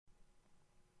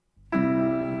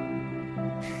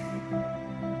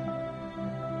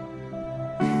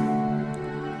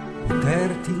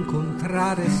Poterti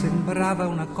incontrare sembrava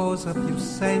una cosa più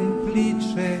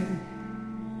semplice,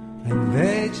 e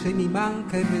invece mi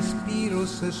manca il respiro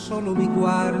se solo mi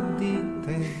guardi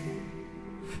te.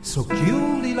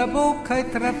 Socchiudi la bocca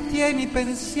e trattieni i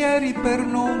pensieri per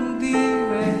non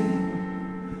dire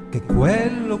che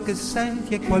quello che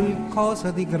senti è qualcosa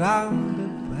di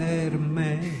grande per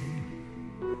me.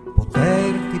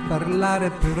 Poterti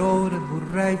parlare per ore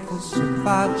vorrei fosse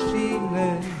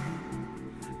facile,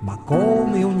 ma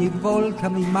come ogni volta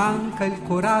mi manca il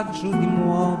coraggio di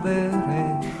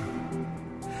muovere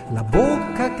la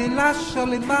bocca che lascia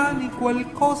alle mani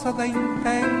qualcosa da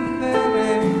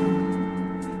intendere.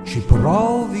 Ci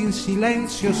provi in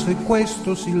silenzio se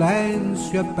questo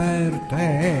silenzio è per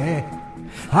te.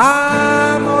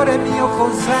 Amore mio,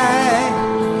 cos'è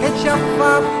che ci ha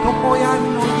fatto poi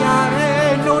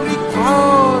annoiare? Non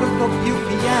ricordo più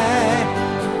chi è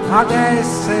ad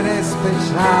essere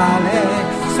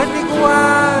speciale. Se ti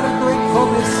guardo è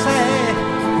come se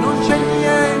non c'è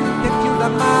niente più da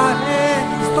male.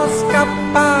 Sto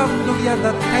scappando via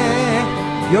da te,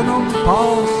 io non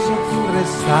posso più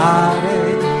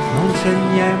restare, non c'è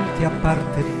niente a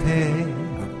parte te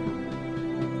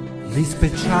di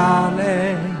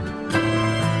speciale.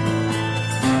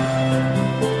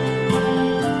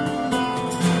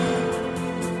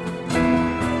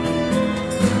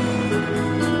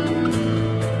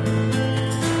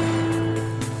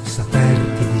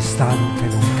 Saperti distante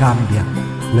non cambia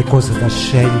le cose da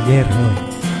scegliere.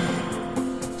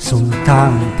 Son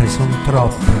tante, son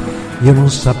troppe, io non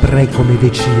saprei come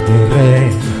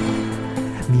decidere.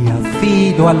 Mi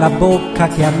affido alla bocca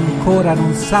che ancora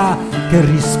non sa che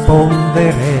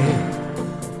rispondere,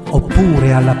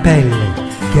 oppure alla pelle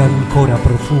che ancora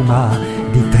profuma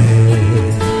di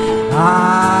te.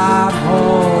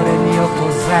 Amore mio,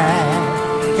 cos'è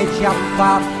che ci ha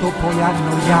fatto poi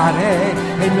annoiare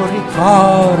e non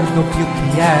ricordo più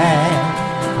chi è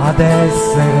ad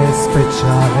essere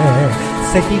speciale?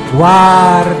 Se ti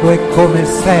guardo è come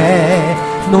se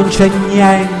non c'è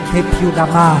niente più da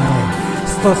amare.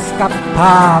 Sto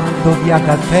scappando via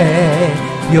da te,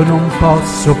 io non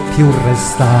posso più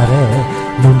restare,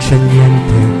 non c'è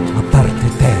niente a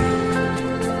parte te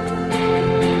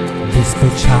di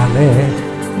speciale.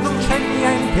 Non c'è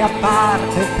niente a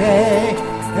parte te,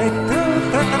 è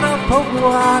tutto troppo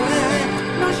uguale.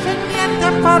 Non c'è niente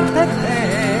a parte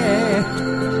te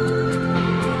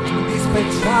di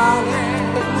speciale.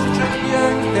 Non c'è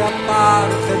niente a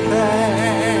parte te.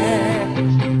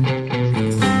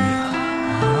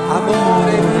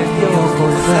 Amore mio,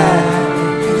 cos'è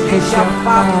che ci ha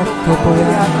fatto poi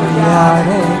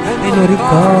annoiare e non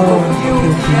ricordo più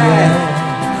chi è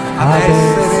ad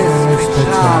essere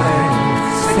speciale?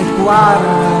 Se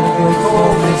guardo è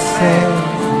come se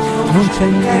non c'è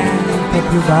niente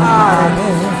più da amare.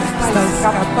 Stai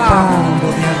scappando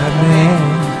via da me,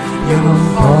 io non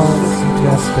posso più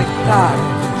aspettare,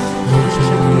 non c'è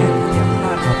niente a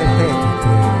parte te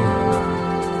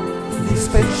di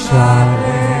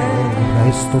speciale.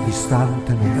 Resto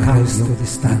distante, non cambio,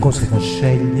 le cose da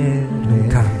scegliere, non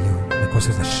cambio, le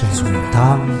cose da scegliere. Sono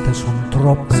tante, sono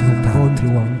troppe, non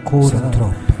voglio ancora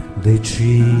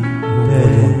decidere. Non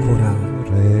voglio ancora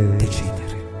decidere.